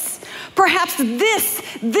this, perhaps this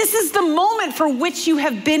is the moment for which you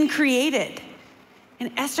have been created.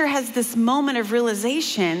 And Esther has this moment of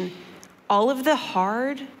realization, all of the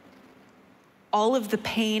hard, all of the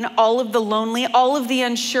pain, all of the lonely, all of the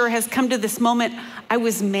unsure has come to this moment. I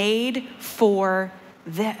was made for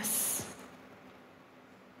this.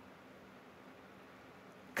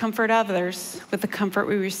 Comfort others with the comfort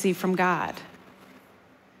we receive from God.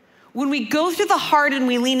 When we go through the hard and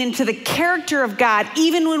we lean into the character of God,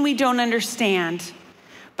 even when we don't understand,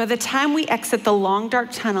 by the time we exit the long, dark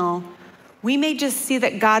tunnel, we may just see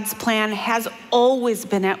that God's plan has always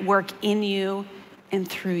been at work in you and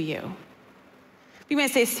through you. You may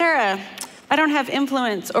say, Sarah, I don't have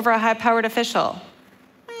influence over a high-powered official.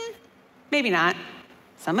 Maybe not.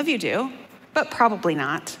 Some of you do, but probably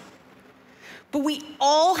not. But we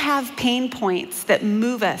all have pain points that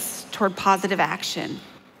move us toward positive action.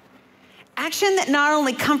 Action that not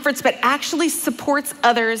only comforts, but actually supports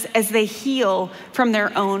others as they heal from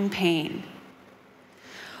their own pain.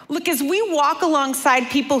 Look, as we walk alongside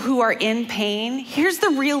people who are in pain, here's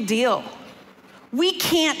the real deal. We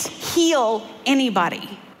can't heal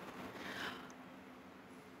anybody.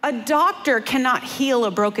 A doctor cannot heal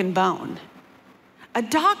a broken bone. A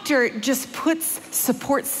doctor just puts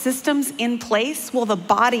support systems in place while the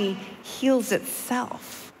body heals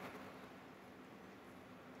itself.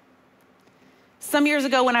 Some years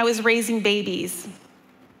ago when I was raising babies,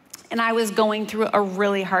 and I was going through a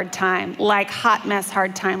really hard time, like hot mess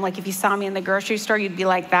hard time. Like if you saw me in the grocery store, you'd be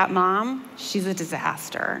like, that mom, she's a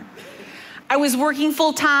disaster. I was working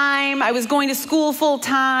full time. I was going to school full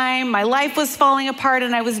time. My life was falling apart,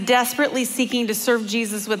 and I was desperately seeking to serve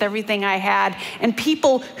Jesus with everything I had. And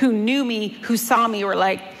people who knew me, who saw me, were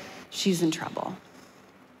like, she's in trouble.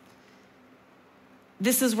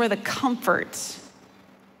 This is where the comfort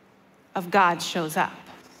of God shows up.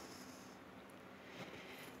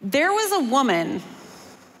 There was a woman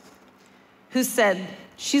who said,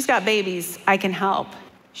 she's got babies, I can help.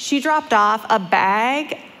 She dropped off a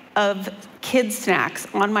bag of kids snacks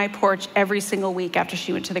on my porch every single week after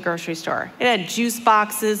she went to the grocery store. It had juice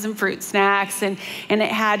boxes and fruit snacks, and it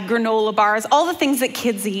had granola bars, all the things that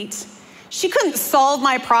kids eat. She couldn't solve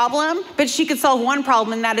my problem, but she could solve one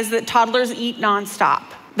problem, and that is that toddlers eat nonstop.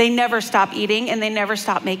 They never stop eating, and they never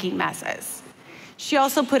stop making messes. She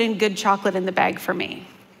also put in good chocolate in the bag for me.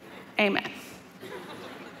 Amen.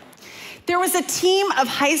 There was a team of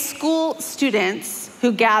high school students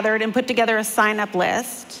who gathered and put together a sign-up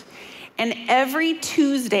list. And every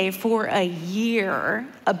Tuesday for a year,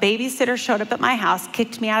 a babysitter showed up at my house,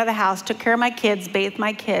 kicked me out of the house, took care of my kids, bathed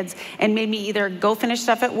my kids, and made me either go finish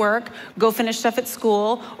stuff at work, go finish stuff at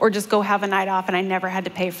school, or just go have a night off. And I never had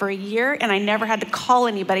to pay for a year, and I never had to call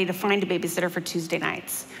anybody to find a babysitter for Tuesday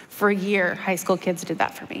nights. For a year, high school kids did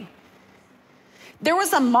that for me. There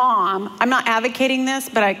was a mom, I'm not advocating this,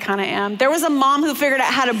 but I kind of am. There was a mom who figured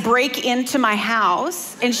out how to break into my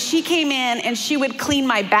house, and she came in and she would clean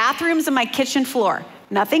my bathrooms and my kitchen floor.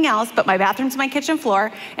 Nothing else but my bathrooms and my kitchen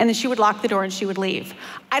floor, and then she would lock the door and she would leave.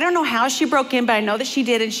 I don't know how she broke in, but I know that she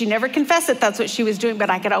did, and she never confessed that that's what she was doing,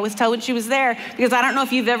 but I could always tell when she was there, because I don't know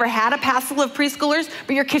if you've ever had a pass full of preschoolers,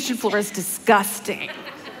 but your kitchen floor is disgusting.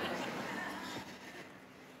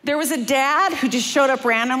 There was a dad who just showed up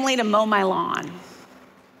randomly to mow my lawn.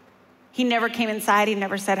 He never came inside, he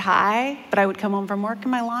never said hi, but I would come home from work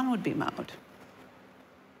and my lawn would be mowed.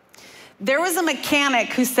 There was a mechanic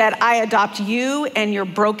who said, I adopt you and your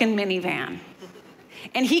broken minivan.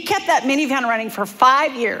 And he kept that minivan running for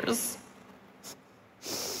 5 years.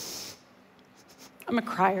 I'm a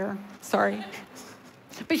crier, sorry.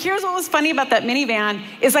 But here's what was funny about that minivan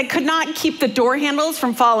is I could not keep the door handles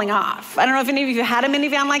from falling off. I don't know if any of you had a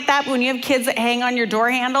minivan like that, but when you have kids that hang on your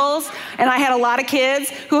door handles, and I had a lot of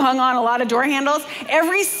kids who hung on a lot of door handles,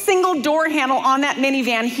 every single door handle on that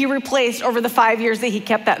minivan he replaced over the 5 years that he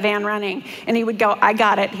kept that van running. And he would go, I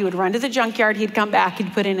got it. He would run to the junkyard, he'd come back,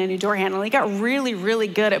 he'd put in a new door handle. He got really, really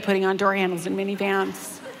good at putting on door handles in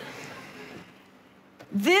minivans.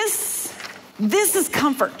 This is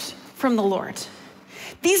comfort from the Lord.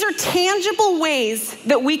 These are tangible ways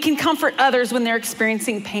that we can comfort others when they're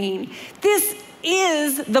experiencing pain. This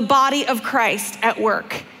is the body of Christ at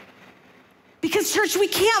work. Because, church, we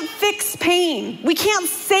can't fix pain. We can't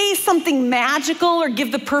say something magical or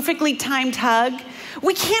give the perfectly timed hug.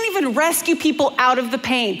 We can't even rescue people out of the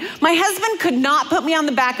pain. My husband could not put me on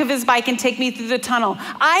the back of his bike and take me through the tunnel.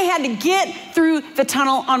 I had to get through the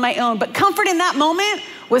tunnel on my own. But comfort in that moment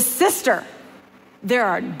was, sister, there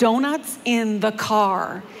are donuts in the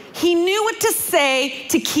car. He knew what to say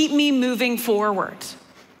to keep me moving forward.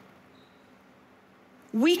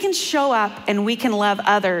 We can show up and we can love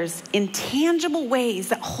others in tangible ways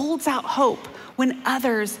that holds out hope when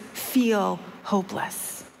others feel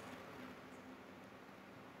hopeless.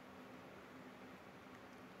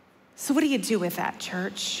 So what do you do with that,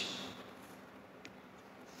 church?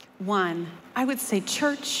 One, I would say,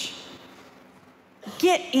 church,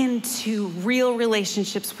 get into real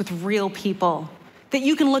relationships with real people that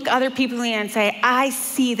you can look other people in and say, I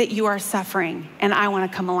see that you are suffering and I want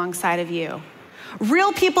to come alongside of you.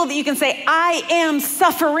 Real people that you can say, I am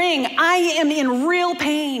suffering. I am in real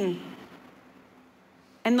pain.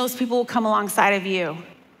 And those people will come alongside of you.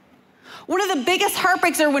 One of the biggest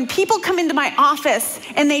heartbreaks are when people come into my office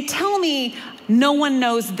and they tell me, no one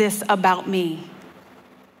knows this about me.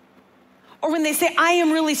 Or when they say, I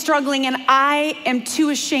am really struggling and I am too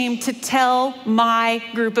ashamed to tell my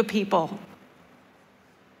group of people.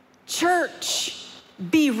 Church,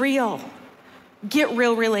 be real. Get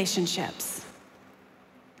real relationships.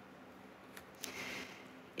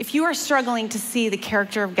 If you are struggling to see the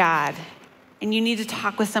character of God and you need to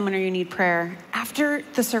talk with someone or you need prayer, after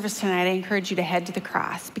the service tonight, I encourage you to head to the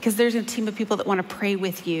cross because there's a team of people that want to pray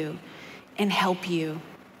with you and help you.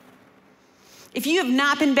 If you have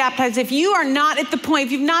not been baptized, if you are not at the point,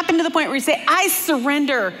 if you've not been to the point where you say, I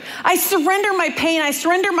surrender my pain, I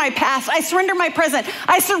surrender my past, I surrender my present,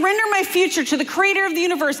 I surrender my future to the creator of the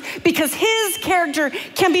universe because his character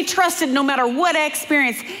can be trusted no matter what I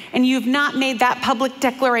experience, and you've not made that public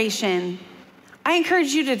declaration, I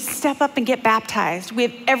encourage you to step up and get baptized. We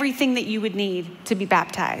have everything that you would need to be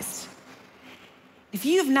baptized. If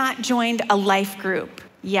you have not joined a life group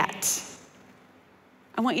yet,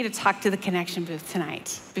 I want you to talk to the connection booth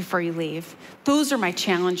tonight before you leave. Those are my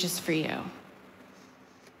challenges for you.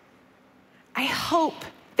 I hope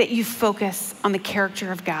that you focus on the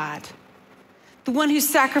character of God, the one who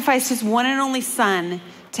sacrificed his one and only son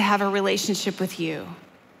to have a relationship with you.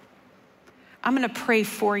 I'm going to pray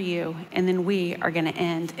for you, and then we are going to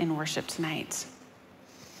end in worship tonight.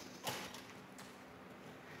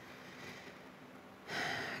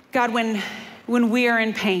 God, when we are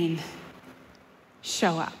in pain,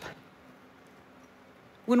 show up.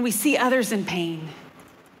 When we see others in pain,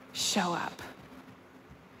 show up.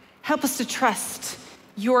 Help us to trust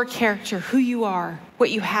your character, who you are,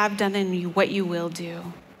 what you have done and what you will do.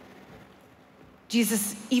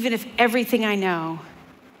 Jesus, even if everything I know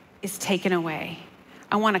is taken away,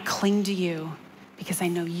 I want to cling to you because I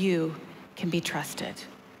know you can be trusted.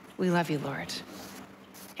 We love you, Lord.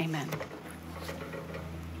 Amen.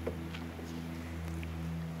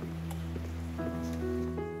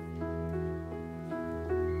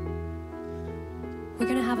 We're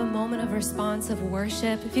going to have a moment of responsive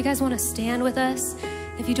worship. If you guys want to stand with us,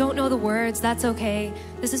 if you don't know the words, that's okay.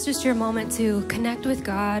 This is just your moment to connect with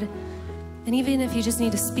God. And even if you just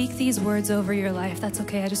need to speak these words over your life, that's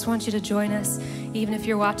okay. I just want you to join us. Even if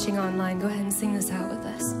you're watching online, go ahead and sing this out with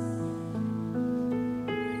us.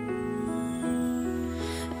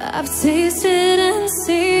 I've tasted and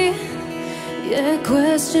seen, yet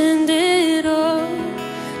questioned it all.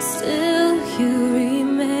 Still you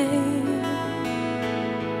remain.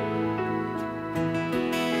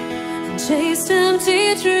 Chased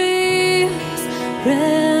empty dreams,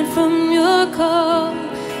 ran from your call,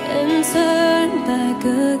 and turned back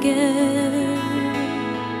again.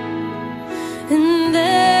 And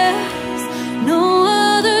there's no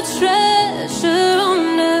other treasure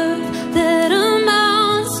on earth that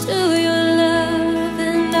amounts to your love.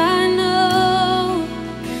 And I know,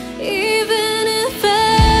 even if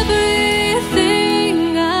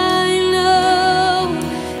everything I know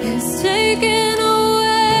is taken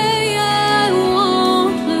away, I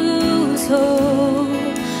won't lose hope.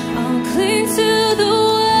 I'll cling to the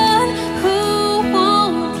one who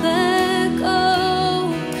won't let go.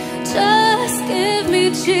 Just give me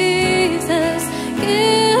Jesus.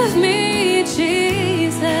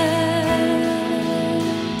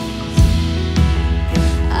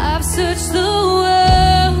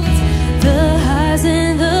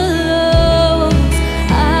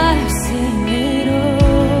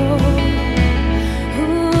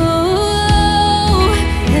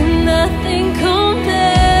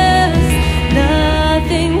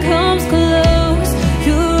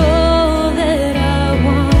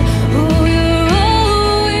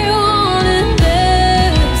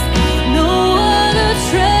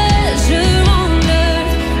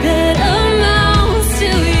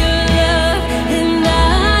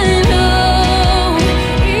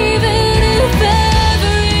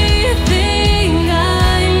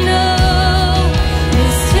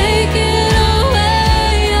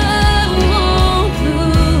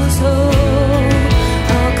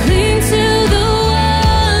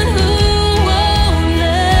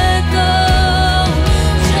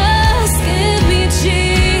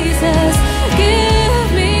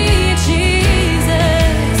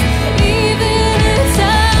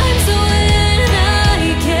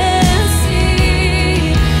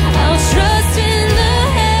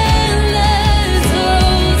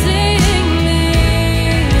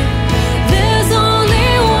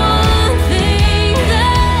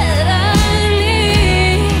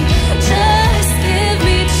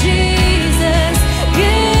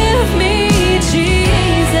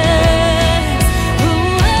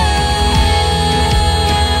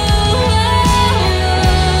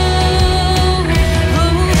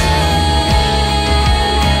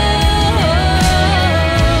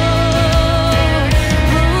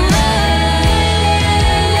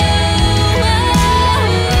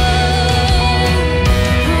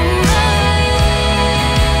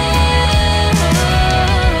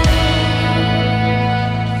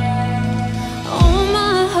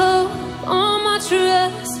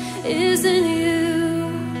 in you.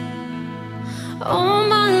 All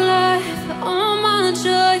my life, all my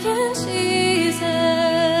joy in Jesus.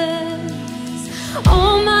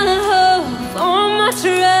 All my hope, all my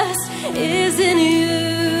trust is in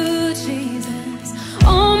you, Jesus.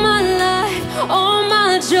 All my life, all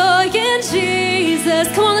my joy in Jesus.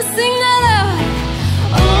 Come on, let's sing that out.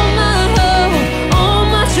 All my hope, all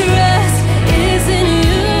my trust is in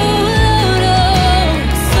you.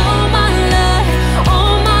 All my life,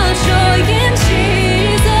 all my joy in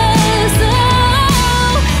Jesus.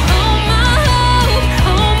 All my hope,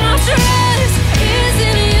 all my trust is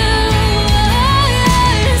in you.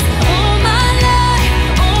 Yes. All my life,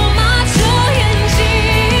 all my joy in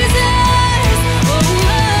Jesus.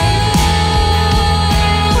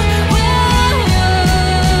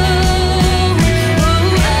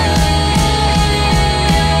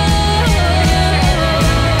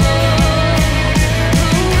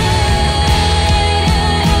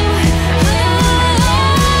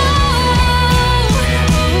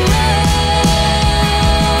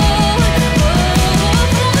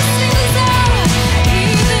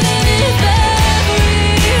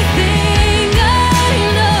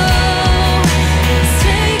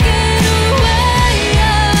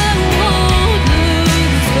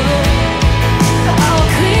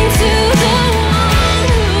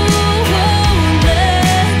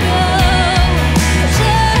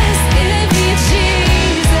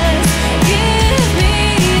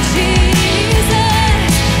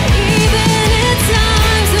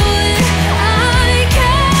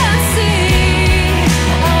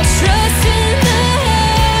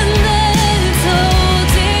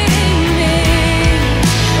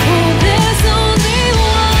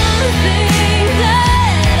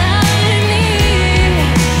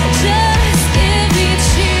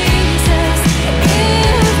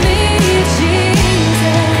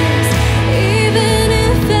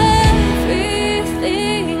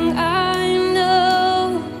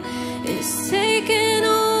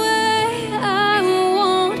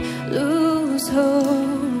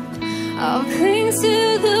 I'll cling to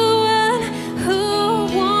the one who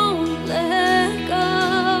won't let go.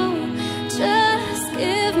 Just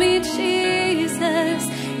give me Jesus.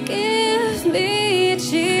 Give me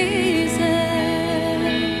Jesus.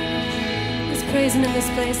 Let's praise him in this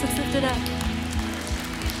place. Let's lift it up.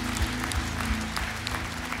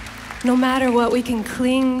 No matter what, we can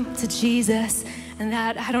cling to Jesus. And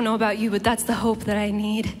that, I don't know about you, but that's the hope that I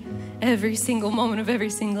need every single moment of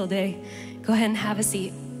every single day. Go ahead and have a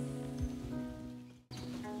seat.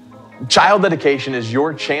 Child dedication is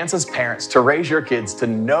your chance as parents to raise your kids to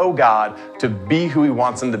know God, to be who he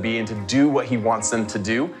wants them to be, and to do what he wants them to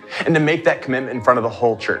do, and to make that commitment in front of the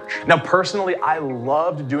whole church. Now, personally, I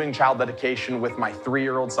loved doing child dedication with my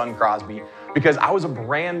 3-year-old son, Crosby, because I was a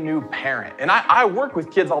brand new parent. And I work with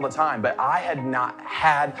kids all the time, but I had not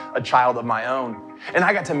had a child of my own. And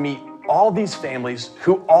I got to meet all these families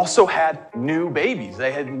who also had new babies.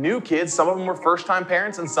 They had new kids. Some of them were first-time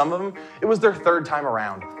parents, and some of them, it was their 3rd time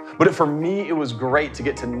around. But for me, it was great to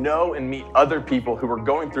get to know and meet other people who were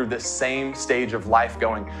going through this same stage of life,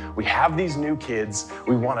 going, we have these new kids,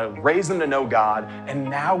 we want to raise them to know God, and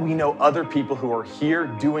now we know other people who are here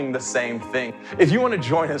doing the same thing. If you want to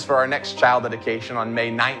join us for our next child dedication on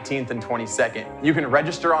May 19th and 22nd, you can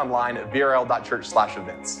register online at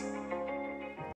vrl.church/events.